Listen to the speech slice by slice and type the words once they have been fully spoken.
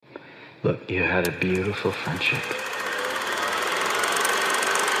Look, you had a beautiful friendship.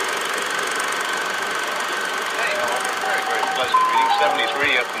 Hey, very, very pleasant reading.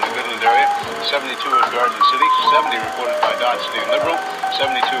 73 up in the Midland area, 72 at Garden City, 70 reported by Dodge City and Liberal,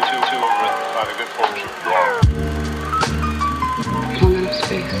 72 over by the good folks of Come out of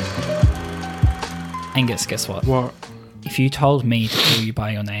space. Angus, guess what? What? If you told me to call you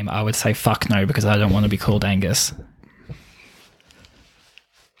by your name, I would say fuck no because I don't want to be called Angus.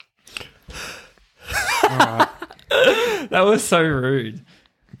 Alright. That was so rude.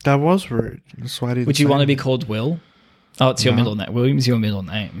 That was rude. That's why I didn't Would you say want to be anything. called Will? Oh, it's your No. middle name. William's your middle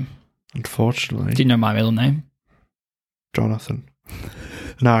name. Unfortunately. Do you know my middle name? Jonathan.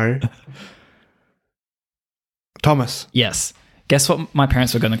 No. Thomas. Yes. Guess what my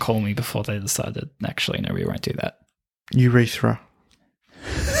parents were going to call me before they decided, actually, no, we won't do that. Urethra.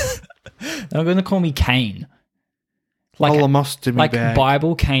 They were going to call me Cain. Colostomy Like bag.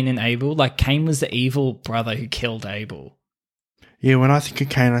 Bible, Cain and Abel. Like Cain was the evil brother who killed Abel. Yeah, when I think of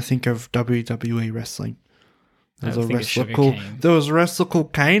Kane, I think of WWE wrestling. I There was a think of wrestler Sugar called Cane. There was a wrestler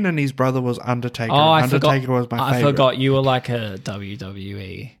called Kane, and his brother was Undertaker. Oh, I Undertaker forgot. was my I favorite. forgot you were like a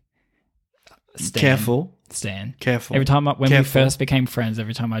WWE stan. Careful, Stan. careful. Every time when we Careful. first became friends,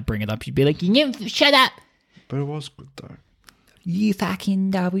 every time I'd bring it up, you'd be like, "You never shut up. But it was good though. You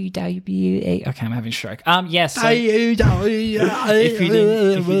fucking WWE." Okay, I'm having a stroke. Yes. So if if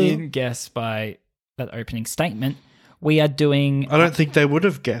you didn't guess by that opening statement, we are doing. I don't think they would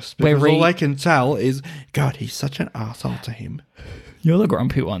have guessed We're because all they can tell is, God, he's such an asshole to him. You're the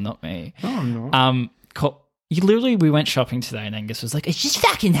grumpy one, not me. No, I'm not. We went shopping today, and Angus was like, "I just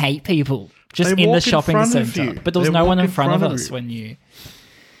fucking hate people." Just They in the walk in shopping front of centre, you. but there was They no walk one in in front of front of us you. when you.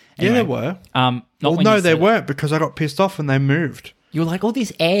 Yeah, there Anyway, were. Not Well, when no, you they said it. weren't because I got pissed off and they moved. You were like, "All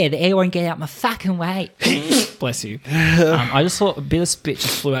this air, the air won't get out my fucking way." Bless you. I just thought a bit of spit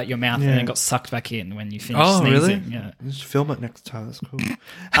just flew out your mouth and Yeah. then got sucked back in when you finished Oh, sneezing. really? Yeah. Just film it next time. That's cool.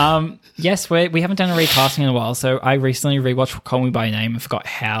 Yes, we haven't done a recasting in a while, so I recently rewatched Call Me By Your Name and forgot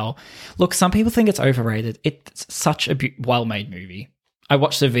how. Look, some people think it's overrated. It's such a well-made movie. I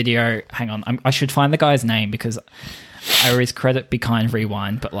watched the video. Hang on, I should find the guy's name because I always credit Be Kind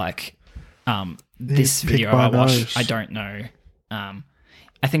Rewind, but like this pick video my I watched, nose. I don't know.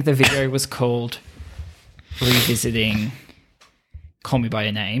 I think the video was called Revisiting Call Me By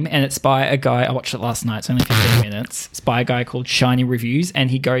Your Name, and it's by a guy, I watched it last night, it's only 15 minutes. It's by a guy called Shiny Reviews, and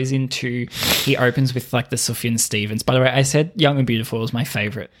he opens with like the Sufjan Stevens. By the way, I said Young and Beautiful was my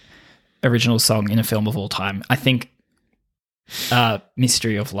favourite original song in a film of all time. I think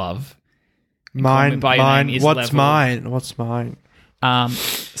Mystery of Love. Mine. By Your Name is What's level. mine? What's mine?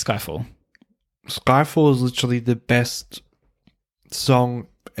 Skyfall. Skyfall is literally the best song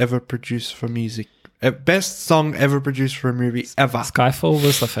ever produced for music. Best song ever produced for a movie ever. Skyfall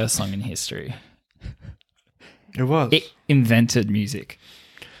was the first song in history. It was. It invented music.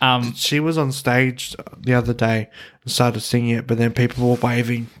 She was on stage the other day and started singing it, but then people were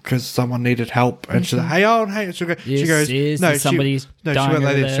waving because someone needed help, and she's like, "Hey on, hey!" She goes, Somebody's she dying went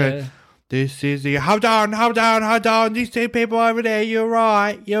like over this. She there. went, "This is the hold on. These two people over there. You're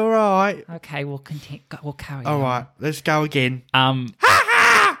right. Okay, we'll continue. We'll carry All on. right, let's go again."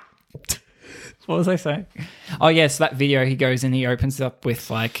 What was I saying? Oh, yes, that video, he goes and he opens it up with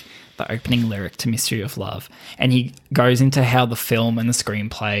like the opening lyric to Mystery of Love. And he goes into how the film and the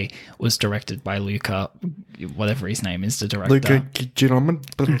screenplay was directed by Luca, whatever his name is, the director. Luca Gentleman.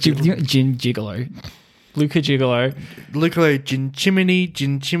 Gin Gigolo. Luca Gigolo. Luca Gin Chimney,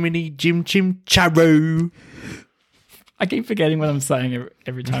 Jim Charo. I keep forgetting what I'm saying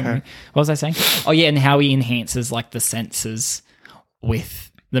every time. Okay. What was I saying? Oh, yeah, and how he enhances like the senses with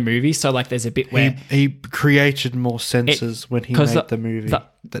the movie. So like there's a bit where He created more senses when he 'cause made the movie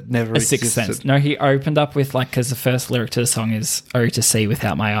that never a sixth existed. sense. No, he opened up with like, because the first lyric to the song is "Oh, to see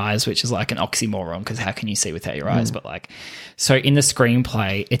without my eyes," which is like an oxymoron because how can you see without your eyes? But like, so in the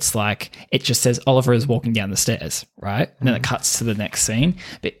screenplay, it's like it just says Oliver is walking down the stairs, right? And then it cuts to the next scene.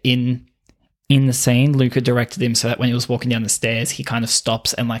 But in the scene, Luca directed him so that when he was walking down the stairs, he kind of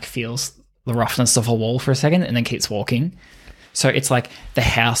stops and like feels the roughness of a wall for a second and then keeps walking. So it's like the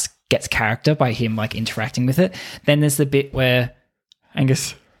house gets character by him like interacting with it. Then there's the bit where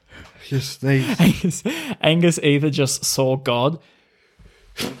Angus either just saw God,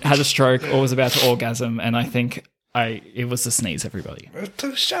 had a stroke, or was about to orgasm, and I think it was a sneeze, everybody.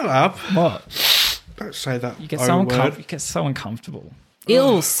 Shut up. What? Don't say that. You get word. so uncomfortable.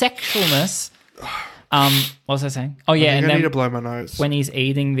 Ew, sexualness. What was I saying? Oh yeah, and I need to then blow my nose. when he's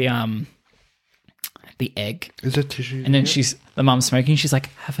eating the egg, Is it tissue? and then the mum's smoking, she's like,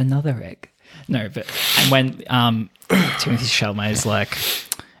 "Have another egg." No, but and when Timothée Chalamet is like,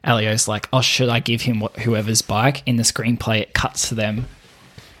 Elio's like, oh, should I give him whoever's bike? In the screenplay, it cuts to them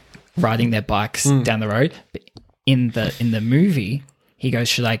riding their bikes down the road. But in the movie, he goes,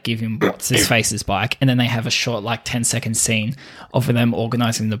 should I give him what's his face's bike? And then they have a short, like 10-second scene of them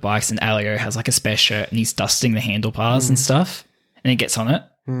organising the bikes, and Elio has like a spare shirt and he's dusting the handlebars and stuff, and he gets on it.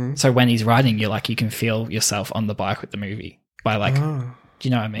 So when he's riding, you can feel yourself on the bike with the movie by like, do you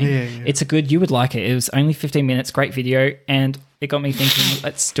know what I mean? Yeah. It's you would like it. It was only 15 minutes, great video, and it got me thinking,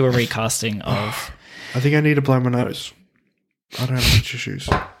 let's do a recasting of... I think I need to blow my nose. I don't have much issues.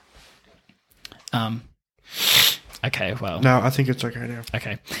 Okay, well... No, I think it's okay now.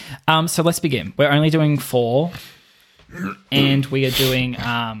 Okay. So let's begin. We're only doing 4, and we are doing...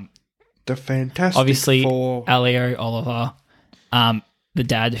 The Fantastic obviously, Four. Elio, Oliver, the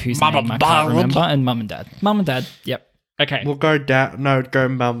dad whose name I can't remember, and Mum and Dad. Mum and Dad, yep. Okay. We'll go dad. No, go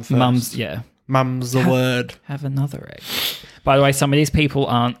mum first. Mum's, yeah. Mum's the word. Have another egg. By the way, some of these people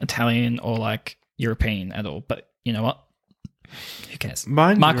aren't Italian or like European at all, but you know what? Who cares?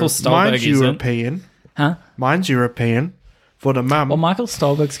 Michael Stolberg mine's isn't. European. Huh? Mine's European. For the mum. Well, Michael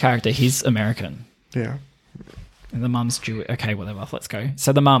Stolberg's character, he's American. Yeah. And the mum's Jewish. Okay, whatever. Let's go.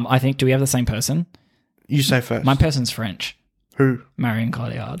 So the mum, I think, do we have the same person? You say first. My person's French. Who? Marion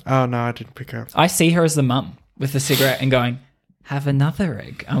Cotillard. Oh, no, I didn't pick her. I see her as the mum with the cigarette and going, have another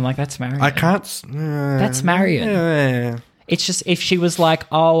egg. I'm like, that's Marion. I can't. That's Marion. Yeah. It's just if she was like,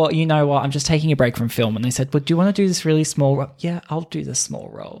 oh, you know what, I'm just taking a break from film. And they said, well, do you want to do this really small role? Yeah, I'll do the small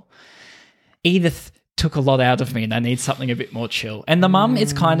role. Edith took a lot out of me and I need something a bit more chill. And the mum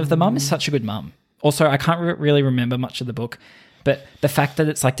is the mum is such a good mum. Also, I can't really remember much of the book, but the fact that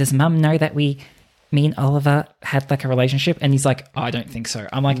it's like, does mum know that me and Oliver had like a relationship? And he's like, I don't think so.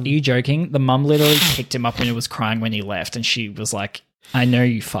 I'm like, are you joking? The mum literally picked him up when he was crying when he left, and she was like, I know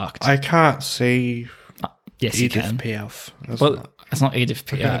you fucked. I can't see yes, Edith you can. Piaf. Well, it's not Edith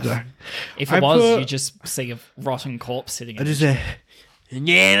Piaf. No. If it was, you just see a rotten corpse sitting in I just it.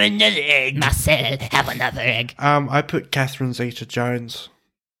 yeah, another egg. I said, have another egg. I put Catherine Zeta-Jones.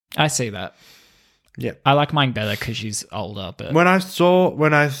 I see that. Yeah. I like mine better because she's older. But When I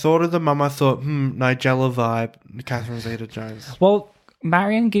thought of the mum, I thought, Nigella vibe, Catherine Zeta-Jones. well,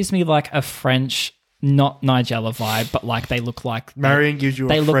 Marion gives me like a French, not Nigella vibe, but like they look like Marion gives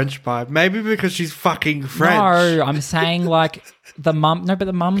you a French vibe. Maybe because she's fucking French. No, I'm saying like the mum. No, but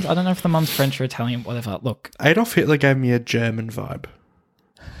the mum. I don't know if the mum's French or Italian, whatever. Look, Adolf Hitler gave me a German vibe.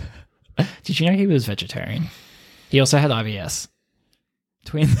 did you know he was vegetarian? He also had IBS.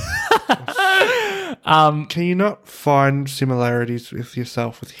 Twin. Can you not find similarities with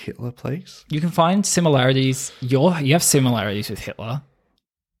yourself with Hitler, please? You can find similarities. You have similarities with Hitler.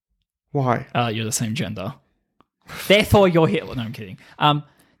 Why? You're the same gender. Therefore, you're Hitler. No, I'm kidding.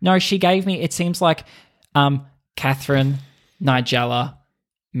 No, she gave me, it seems like Catherine, Nigella,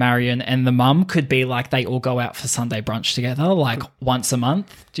 Marion, and the mum could be like they all go out for Sunday brunch together, like once a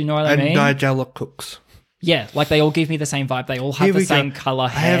month. Do you know what I mean? And Nigella cooks. Yeah, like they all give me the same vibe. They all have the same colour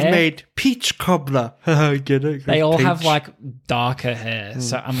hair. I have made peach cobbler. Get it? They all peach. have like darker hair.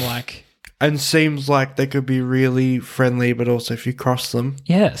 So I'm like... And seems like they could be really friendly, but also if you cross them...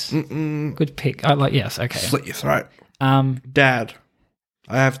 Yes. Good pick. I like, yes, okay. Slit your throat. Dad.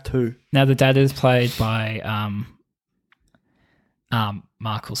 I have 2. Now the dad is played by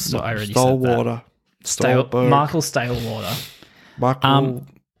Michael I already Stillwater. said that. Michael Stillwater. Michael...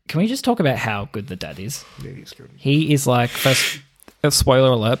 Can we just talk about how good the dad is? Yeah, he's good. He is like, first, a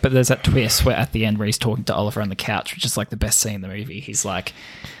spoiler alert, but there's that twist where at the end where he's talking to Oliver on the couch, which is like the best scene in the movie. He's like,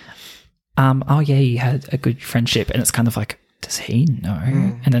 oh yeah, you had a good friendship. And it's kind of like, does he know?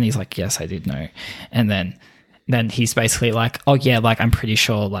 And then he's like, yes, I did know. And then he's basically like, oh yeah, like I'm pretty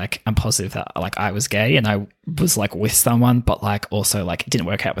sure, like I'm positive that like I was gay and I was like with someone, but like also like it didn't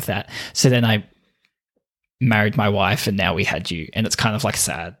work out with that. So then I married my wife and now we had you. And it's kind of like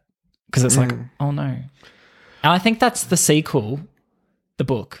sad. Because it's like, oh no. And I think that's the sequel, the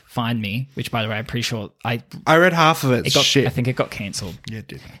book, Find Me, which by the way, I'm pretty sure I read half of it. Shit. I think it got cancelled. Yeah, it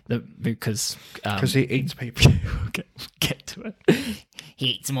did. Because he eats people. get to it.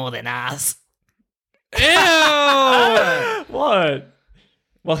 He eats more than us. Ew! What?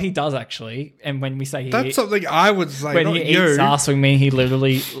 Well, he does actually. And when we say that's something I would say. When not he you. eats ass, we mean he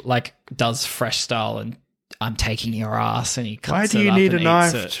literally like does fresh style and I'm taking your ass, and he cuts it up. Why do you need a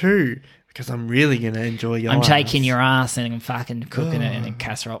knife too? Because I'm really going to enjoy your I'm ass. taking your ass and I'm fucking cooking it in a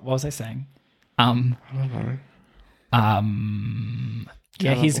casserole. What was I saying? I don't know.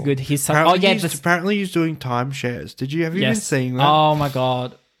 Yeah, he's good. He's so, apparently he's doing timeshares. Have you been seeing that? Oh my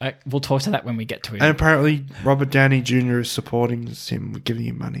god. We'll talk to that when we get to him. And apparently Robert Downey Jr. is supporting him, giving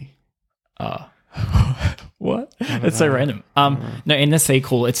him money. Oh. What? It's so random. No, in the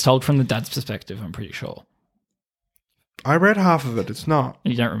sequel, it's told from the dad's perspective, I'm pretty sure. I read half of it. It's not.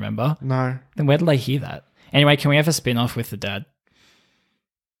 You don't remember? No. Then where did I hear that? Anyway, can we have a spin-off with the dad?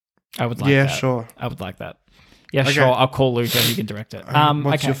 I would like that. Yeah, sure. I would like that. Yeah, Okay. sure. I'll call Luke and he can direct it.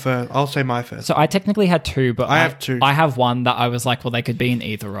 What's okay. your first? I'll say my first. So I technically had two, but I have two. I have one that I was like, well, they could be in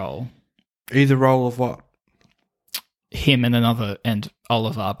either role. Either role of what? Him and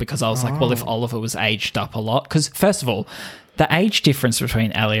Oliver, because I was like, well, if Oliver was aged up a lot, because first of all, the age difference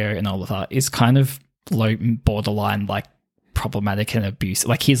between Elio and Oliver is kind of low, borderline, like problematic and abusive.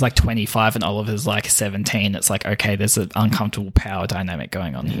 Like he's like 25 and Oliver's like 17. It's like, okay, there's an uncomfortable power dynamic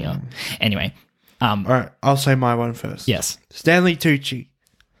going on here. Anyway, All right, I'll say my one first. yes. Stanley Tucci.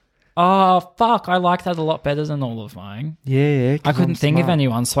 Oh fuck! I like that a lot better than all of mine. Yeah. I couldn't think of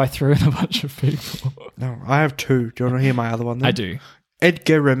anyone, so I threw in a bunch of people. No, I have two. Do you want to hear my other one then? I do.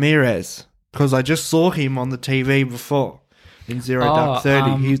 Edgar Ramirez. Because I just saw him on the TV before in Zero Dark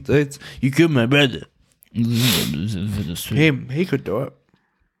 30. You killed my brother. Him. He could do it.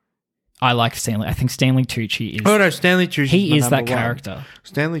 I like Stanley. I think Stanley Tucci is. Oh no, Stanley Tucci. He is that number one. character.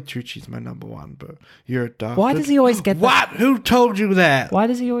 Stanley Tucci's my number one, but you're a dark. Why does he always get that? What? Who told you that? Why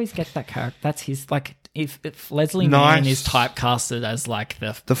does he always get that character? That's his, like, if Leslie Nice. Mann is typecasted as like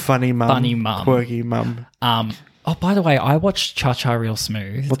the funny mum, quirky mum. Oh, by the way, I watched Cha Cha Real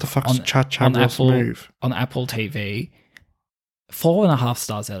Smooth. What the fuck's Cha Cha Real Smooth? On Apple TV. 4.5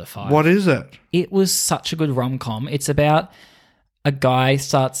 stars out of 5. What is it? It was such a good rom-com. It's about a guy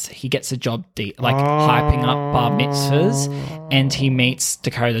he gets a job hyping up bar mitzvahs, and he meets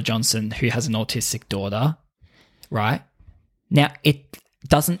Dakota Johnson, who has an autistic daughter, right? Now, it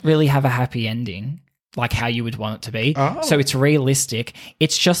doesn't really have a happy ending, like how you would want it to be. So it's realistic.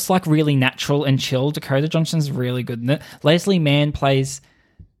 It's just like really natural and chill. Dakota Johnson's really good in it. Leslie Mann plays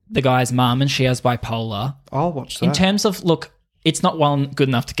the guy's mum, and she has bipolar. I'll watch that. In terms of, look, it's not one good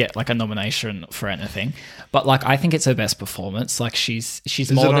enough to get like a nomination for anything, but like I think it's her best performance. Like she's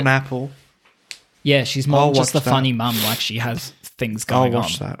is more it on than, Apple? Yeah, she's more I'll than just the watch that. funny mum. Like she has things going I'll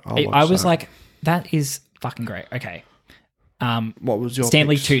watch on. that. I was like, that is fucking great. Okay. What was your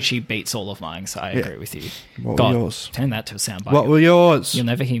Stanley picks? Tucci beats all of mine, so I agree with you. What God, were yours? Turn that to a soundbite. What were yours? You'll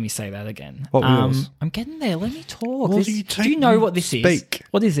never hear me say that again. What were yours? I'm getting there. Let me talk. What This- are you do you know taking? what this is? Speak.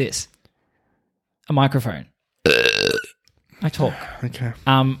 What is this? A microphone. I talk. Okay.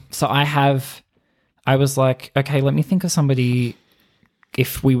 So I was like, okay, let me think of somebody.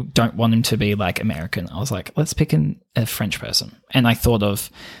 If we don't want him to be like American, I was like, let's pick a French person. And I thought of,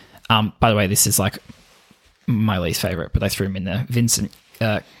 by the way, this is like my least favorite, but I threw him in there. Vincent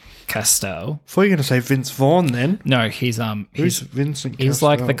Castel. I thought you were going to say Vince Vaughn then. No, he's Who's Vincent He's Castel?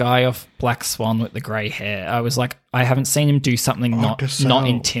 like the guy off Black Swan with the grey hair. I was like, I haven't seen him do something not Castel.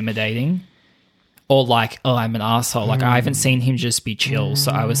 intimidating. Or like, oh, I'm an asshole. Like I haven't seen him just be chill.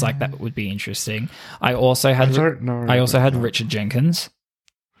 So I was like, that would be interesting. I also had Richard Jenkins.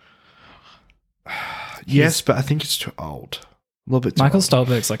 Yes, but I think it's too old. A little bit too Michael old.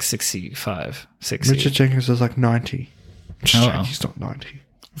 Stolberg's like 65, 60. Richard Jenkins is like 90. Oh, well. He's not 90.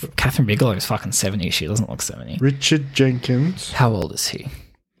 Catherine Bigelow is fucking 70. She doesn't look 70. Richard Jenkins. How old is he?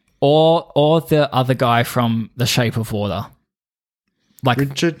 Or the other guy from The Shape of Water. Like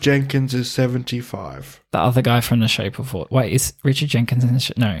Richard Jenkins is 75. the other guy from The Shape of Water. Wait, is Richard Jenkins in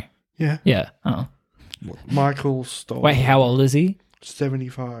the No. Yeah. Yeah. Oh. Michael Stolberg. Wait, how old is he?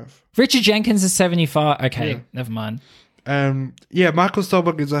 75. Richard Jenkins is 75. Okay, Yeah. never mind. Michael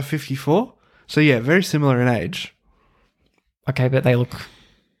Stolberg is 54. So yeah, very similar in age. Okay, but they look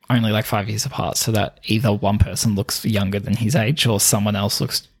only like 5 years apart, so that either one person looks younger than his age or someone else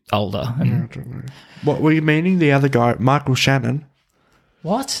looks older. And I don't know. What were you meaning? The other guy, Michael Shannon.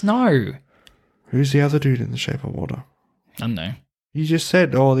 What? No. Who's the other dude in The Shape of Water? I don't know. You just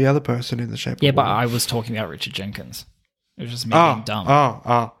said, the other person in The Shape of Yeah, Water. but I was talking about Richard Jenkins. It was just me being dumb.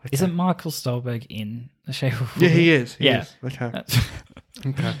 Okay. Isn't Michael Stolberg in The Shape of Water? Yeah, he is. He Yeah. is. Okay.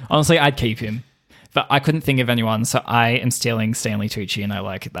 Okay. Honestly, I'd keep him. But I couldn't think of anyone, so I am stealing Stanley Tucci, and I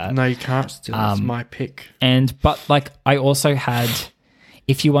like that. No, you can't steal. It's my pick. But like, I also had,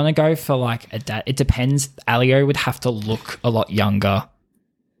 if you want to go for like a dad, it depends. Alio would have to look a lot younger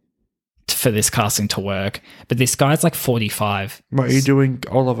for this casting to work. But this guy's like 45. What, are you doing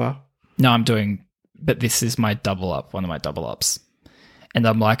Oliver? No, but this is my double up, one of my double ups. And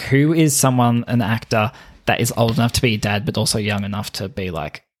I'm like, who is an actor that is old enough to be a dad, but also young enough to be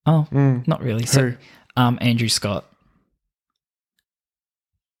like, not really. So, Andrew Scott.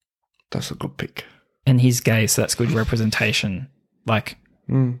 That's a good pick. And he's gay, so that's good representation. Like,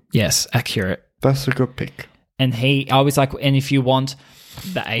 yes, accurate. That's a good pick. And I was like, and if you want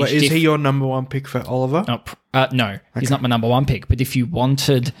the age... Wait, is he your number one pick for Oliver? No, he's not my number one pick. But if you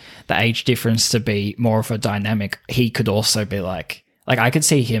wanted the age difference to be more of a dynamic, he could also be like I could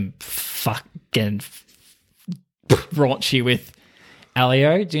see him fucking raunchy with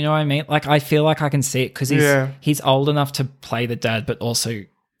Elio. Do you know what I mean? Like, I feel like I can see it because he's old enough to play the dad, but also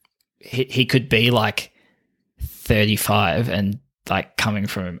he could be like 35 and like coming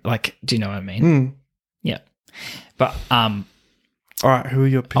from like, do you know what I mean? Yeah. But all right, who are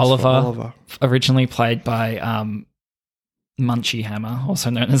your picks for Oliver? Originally played by Munchie Hammer, also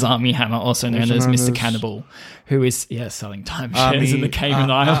known as Armie Hammer, also known as Mr. Cannibal, who is selling timeshares in the Cayman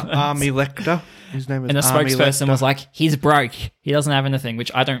Islands. Armie Lecter. His name is and a Armie spokesperson Lecter. was like, he's broke. He doesn't have anything, which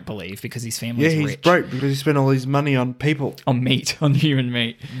I don't believe because his family's rich. Yeah, he's broke because he spent all his money on people. On meat, on human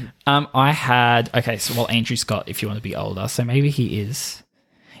meat. I had... Okay, so Andrew Scott, if you want to be older, so maybe he is...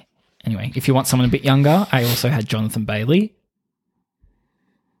 Anyway, if you want someone a bit younger, I also had Jonathan Bailey.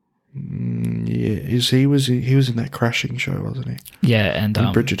 Yeah, he was in that crashing show, wasn't he? Yeah, and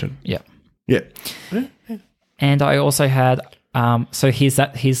Bridgerton. Yeah. And I also had so he's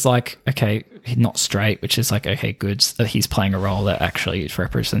like, okay, he's not straight, which is like, okay, good. So he's playing a role that actually is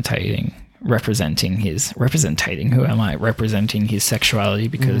representing his sexuality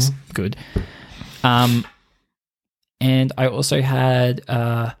because good. And I also had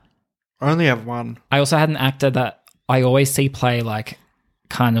I only have one. I also had an actor that I always see play like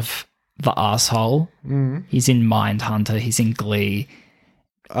kind of the asshole. He's in Mindhunter, he's in Glee.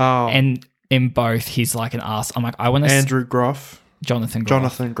 Oh. And in both, he's like an ass. I'm like, I want to... Andrew Groff. Jonathan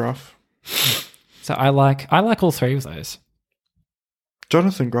Groff. So I like all three of those.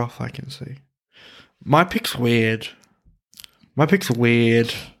 Jonathan Groff, I can see. My pick's weird.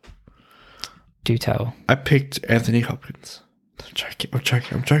 Do tell. I picked Anthony Hopkins. I'm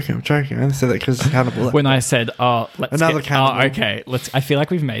joking. I only said that because it's Hannibal. When I said, Another cannibal. Oh, okay. I feel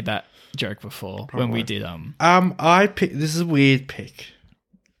like we've made that joke before when we did... I picked... This is a weird pick.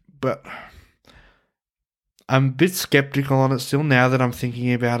 But... I'm a bit skeptical on it still now that I'm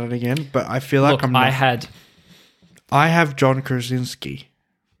thinking about it again, but I feel like I'm not. I have John Krasinski.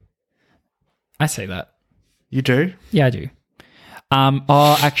 I see that. You do? Yeah, I do.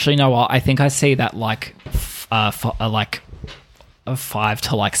 Actually, no. I think I see that like 5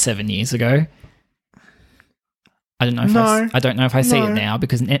 to like 7 years ago. I don't know. I don't know if I see it now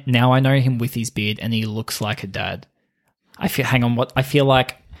because now I know him with his beard and he looks like a dad. I feel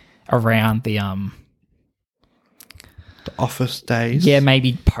like around the Office days. Yeah,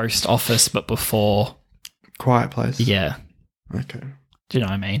 maybe post Office, but before Quiet Place. Yeah. Okay. Do you know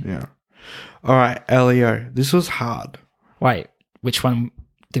what I mean? Yeah. All right, Elio. This was hard. Wait, which one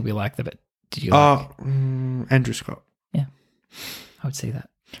did we like the bit? Did you like? Andrew Scott. Yeah, I would see that.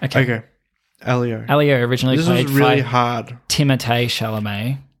 Okay. Elio originally this played was really hard. Timothée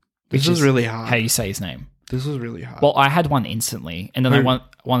Chalamet. This was really hard. How you say his name? This was really hard. Well, I had one instantly, and then I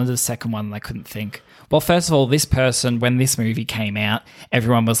wanted the second one and I couldn't think. Well, first of all, this person, when this movie came out,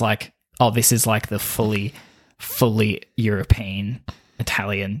 everyone was like, oh, this is like the fully European,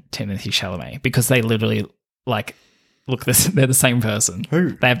 Italian Timothée Chalamet, because they literally, like, look, they're the same person.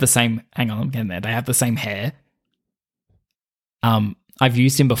 Who? They have the same, hang on, I'm getting there. They have the same hair. I've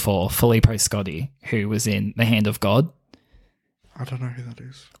used him before, Filippo Scotti, who was in The Hand of God. I don't know who that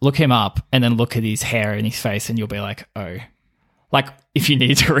is. Look him up and then look at his hair and his face and you'll be like, oh. Like, if you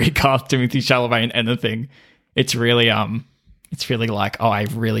need to recast Timothée Chalamet in anything, it's really like, oh, I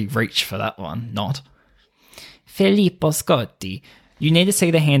really reached for that one. Not. Filippo Scotti. You need to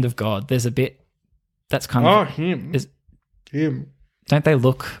see The Hand of God. There's a bit that's kind of... Oh, him. Him. Don't they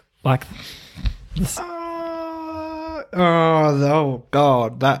look like... This? Oh,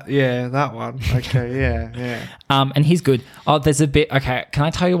 God. That one. Okay, yeah. And he's good. Oh, there's a bit... Okay, can I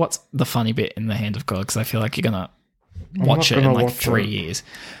tell you what's the funny bit in The Hand of God? Because I feel like you're going to watch it in like 3 years.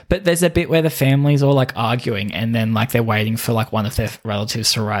 But there's a bit where the family's all like arguing and then like they're waiting for like one of their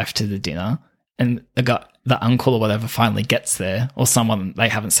relatives to arrive to the dinner and the uncle or whatever finally gets there, or someone they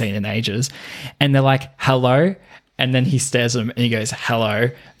haven't seen in ages, and they're like, hello, and then he stares at him and he goes, hello,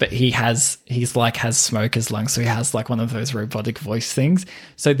 but he's smoker's lungs, so he has like one of those robotic voice things,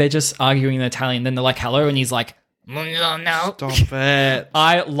 so they're just arguing in Italian, then they're like, hello, and he's like, no. Stop it.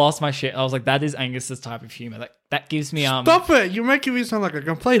 I lost my shit. I was like, that is Angus's type of humor. That gives me Stop it. You're making me sound like a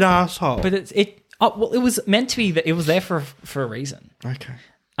complete asshole. But it was meant to be that it was there for a reason. Okay.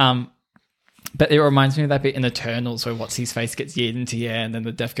 But it reminds me of that bit in Eternals where what's his face gets yeeted into the air and then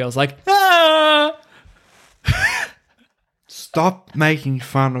the deaf girl's like, ah. Stop making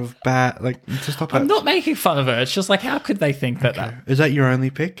fun of just stop it. I'm not making fun of her. It's just like, how could they think that? Is that your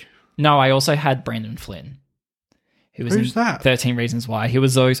only pick? No, I also had Brandon Flynn. He was Who's in that? 13 Reasons Why. He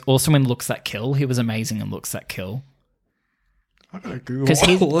was also in Looks That Kill. He was amazing in Looks That Kill. I gotta Google. Because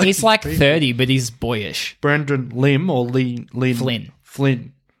he's like 30, but he's boyish. Brandon Lim or Lee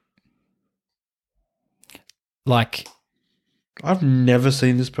Flynn. Like, I've never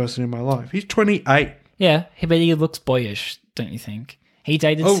seen this person in my life. He's 28. Yeah, but he looks boyish, don't you think? He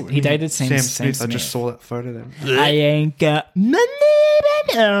dated Sam Smith. I just saw that photo then. I ain't got money.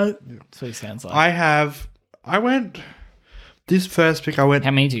 That's what he sounds like. This first pick I went...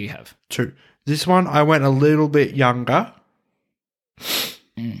 How many do you have? 2. This one I went a little bit younger.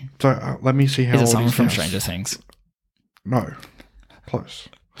 So let me see how old Is it he someone from now. Stranger Things? No. Close.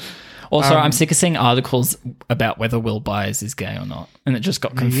 Also, I'm sick of seeing articles about whether Will Byers is gay or not, and it just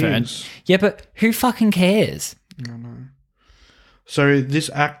got confirmed. Yeah, but who fucking cares? I know. So this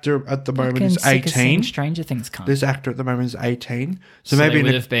actor at the moment is 18. Stranger Things can't. This actor at the moment is 18. So they maybe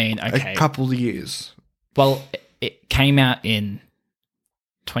would have been okay. A couple of years. Well, it came out in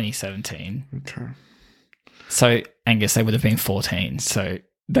 2017. Okay. So Angus, they would have been 14. So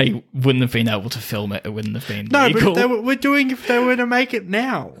they wouldn't have been able to film it. It wouldn't have been legal. But if they were to make it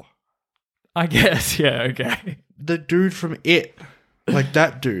now. I guess, yeah, okay. The dude from It, like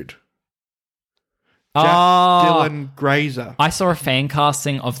that dude. Jack Dylan Grazer. I saw a fan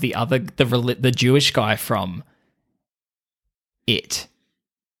casting of the Jewish guy from It.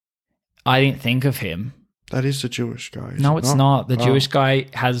 I didn't think of him. That is the Jewish guy. No, it's not. The Jewish guy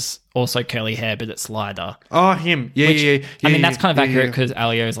has also curly hair, but it's lighter. Oh, him. Yeah. I mean, that's kind of accurate because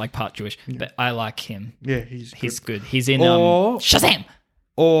Alio is like part Jewish, but I like him. Yeah, he's good. He's in Shazam!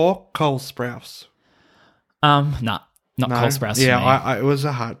 Or Cole Sprouse. Not Cole Sprouse. Yeah, it was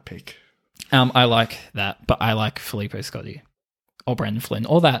a hard pick. I like that, but I like Filippo Scotti or Brandon Flynn.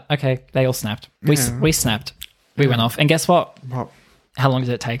 All that. Okay, they all snapped. We snapped. We went off. And guess what? What? How long did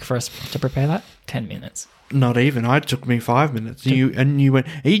it take for us to prepare that? 10 minutes. Not even. It took me 5 minutes. And you went,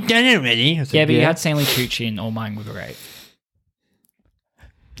 are you done already? I said, but you had Stanley Tucci and All Mine Were Great.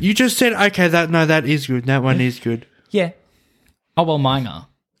 You just said, okay, that is good. That one is good. Yeah. Oh, well, mine are.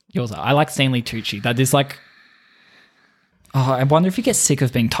 Yours are. I like Stanley Tucci. That is like... Oh, I wonder if you get sick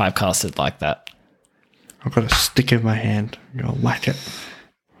of being typecasted like that. I've got a stick in my hand. I'm going to whack it.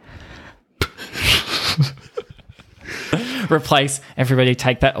 Everybody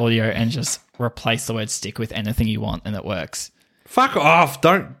take that audio and just replace the word stick with anything you want and it works. Fuck off.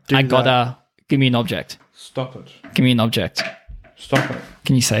 Don't do that. Give me an object. Stop it. Give me an object. Stop it.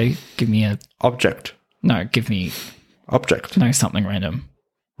 Can you say, give me a... Object. No, give me... Object. No, something random.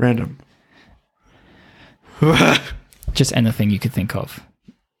 Random. Just anything you could think of.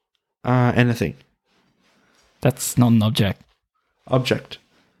 Anything. That's not an object. Object.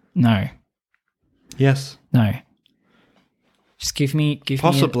 No. Yes. No. Just give me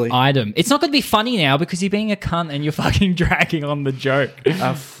Possibly. an item. It's not going to be funny now because you're being a cunt and you're fucking dragging on the joke.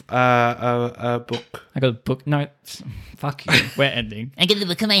 A book. I got a book. No, fuck you. We're ending. I got the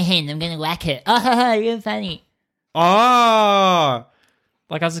book in my hand. I'm going to whack it. Oh, you're funny. Oh.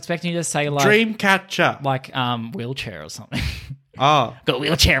 Like I was expecting you to say like... Dreamcatcher. Like wheelchair or something. Oh. Got a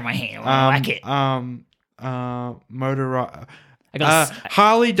wheelchair in my hand. I'm going to whack it. Motor...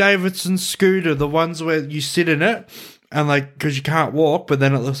 Harley Davidson scooter, the ones where you sit in it and like because you can't walk, but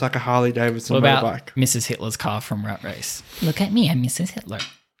then it looks like a Harley Davidson motorbike. What about Mrs. Hitler's car from Rat Race? Look at me, I'm Mrs. Hitler.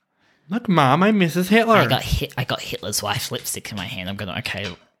 Look, Mom, I'm Mrs. Hitler. I got Hitler's wife's lipstick in my hand. I'm gonna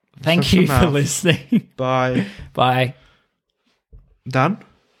okay. Thank you for listening. Bye. Bye. Done?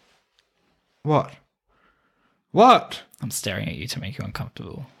 What? What? I'm staring at you to make you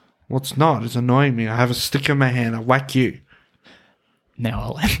uncomfortable. Well, it's not. It's annoying me. I have a stick in my hand. I whack you. Now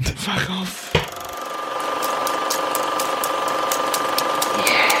I'll end. Fuck off.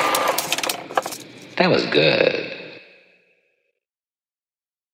 That was good.